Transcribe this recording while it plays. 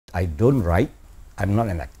I don't write, I'm not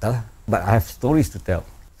an actor, but I have stories to tell.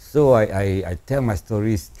 So I tell my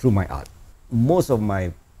stories through my art. Most of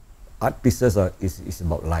my art pieces is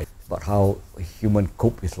about life, about how a human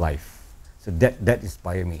cope with life. So that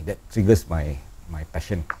inspires me, that triggers my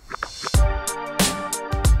passion.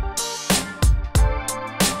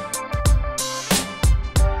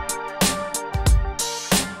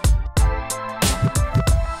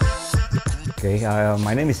 Okay,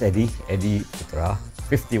 my name is Eddie Putera,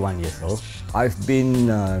 51 years old. I've been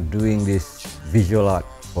doing this visual art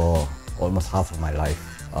for almost half of my life,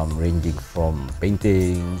 ranging from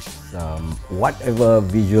paintings, whatever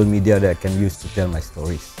visual media that I can use to tell my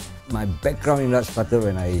stories. My background in art started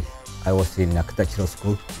when I was in architectural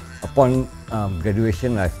school. Upon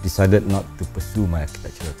graduation, I've decided not to pursue my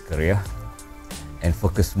architectural career and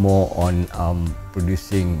focus more on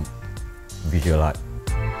producing visual art.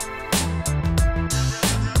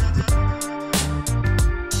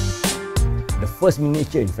 The first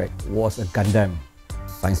miniature, in fact, was a Gundam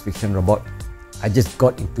science fiction robot. I just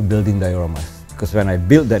got into building dioramas because when I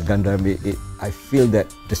built that Gundam, I feel that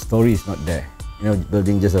the story is not there. You know,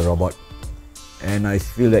 building just a robot, and I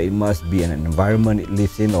feel that it must be an environment it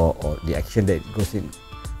lives in or the action that it goes in.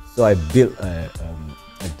 So I built a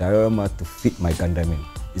diorama to fit my Gundam in.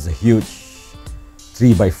 It's a huge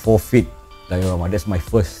 3 by 4 feet diorama. That's my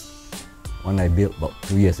first one I built about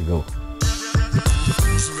 2 years ago.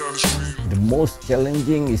 The most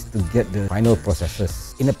challenging is to get the final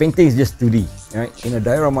processes. In a painting, it's just 2D. Right? In a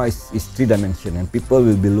diorama, it's 3-dimension, and people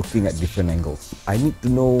will be looking at different angles. I need to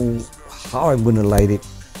know how I'm going to light it,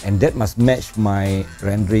 and that must match my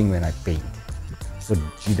rendering when I paint. So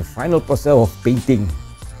the final process of painting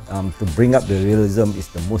to bring up the realism is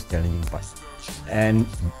the most challenging part. And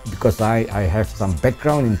because I have some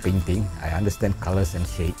background in painting, I understand colors and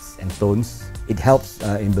shades and tones. It helps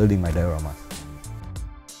in building my dioramas.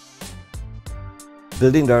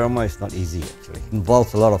 Building diorama is not easy actually. It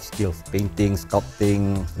involves a lot of skills: painting,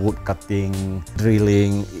 sculpting, wood cutting,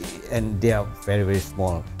 drilling, and they are very, very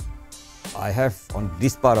small. I have on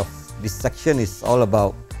this part of this section is all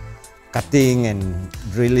about cutting and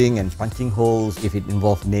drilling and punching holes. If it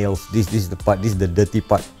involves nails, this is the part, this is the dirty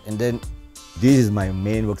part. And then this is my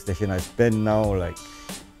main workstation. I spend now like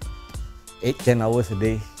 8-10 hours a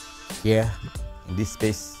day here in this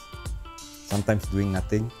space, sometimes doing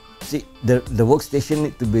nothing. See, the workstation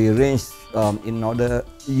need to be arranged in order,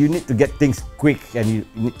 you need to get things quick, and you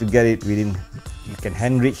need to get it within, you can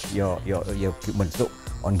hand reach your equipment. So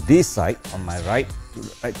on this side, on my right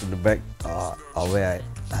to the back, are where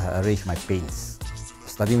I arrange my paints.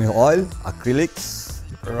 Starting with oil, acrylics,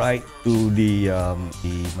 right to the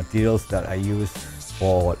materials that I use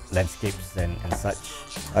for landscapes and such.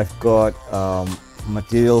 I've got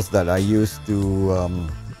materials that I use to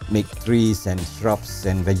make trees and shrubs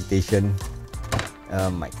and vegetation.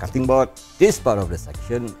 My cutting board. This part of the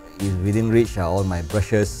section is within reach are all my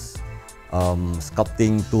brushes,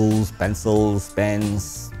 sculpting tools, pencils,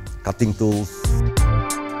 pens, cutting tools.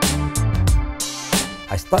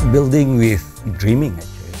 I start building with dreaming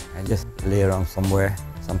actually. I just lay around somewhere,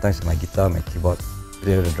 sometimes my guitar, my keyboard,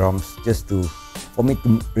 play the drums, just for me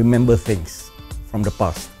to remember things from the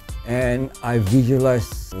past. And I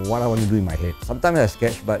visualize what I want to do in my head. Sometimes I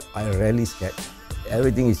sketch, but I rarely sketch.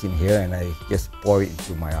 Everything is in here and I just pour it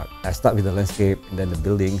into my art. I start with the landscape, and then the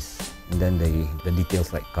buildings, and then the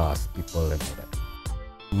details like cars, people and all that.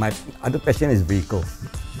 My other passion is vehicles.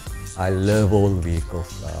 I love old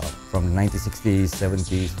vehicles from 1960s,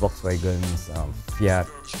 70s, Volkswagens, Fiat,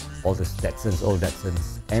 all the Datsuns, old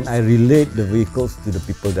Datsuns. And I relate the vehicles to the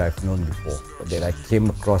people that I've known before, that I came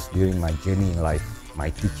across during my journey in life. My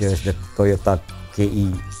teachers, the Toyota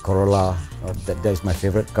KE Corolla, that is my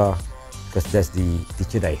favorite car because that's the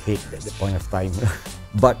teacher that I hate at the point of time.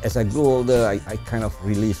 But as I grow older, I kind of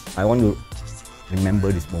relive. I want to remember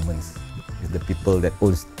these moments with the people that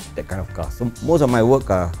owns that kind of car. So most of my work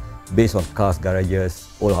are based on cars, garages,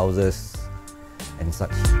 old houses, and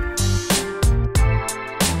such.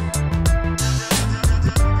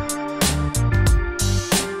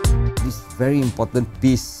 Very important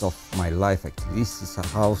piece of my life actually. This is a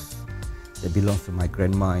house that belongs to my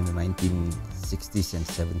grandma in the 1960s and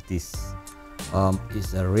 70s.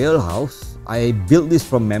 It's a real house. I built this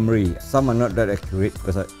from memory. Some are not that accurate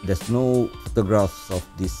because there's no photographs of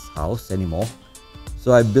this house anymore.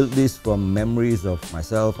 So I built this from memories of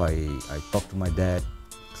myself. I talked to my dad,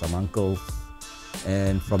 some uncles,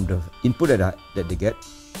 and from the input that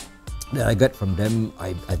I got from them,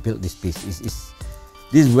 I built this piece.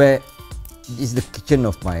 This is the kitchen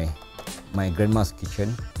of my grandma's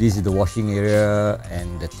kitchen. This is the washing area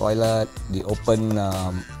and the toilet, the open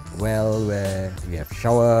well where we have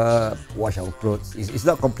shower, wash our clothes. It's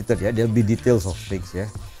not completed yet. There'll be details of things, yeah.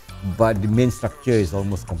 But the main structure is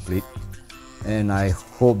almost complete. And I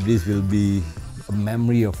hope this will be a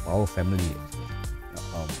memory of our family,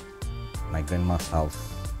 my grandma's house.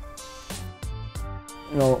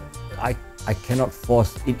 You know, I cannot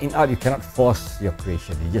force, in art you cannot force your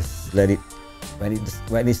creation. You just let it,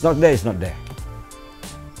 when it's not there, it's not there.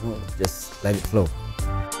 Just let it flow.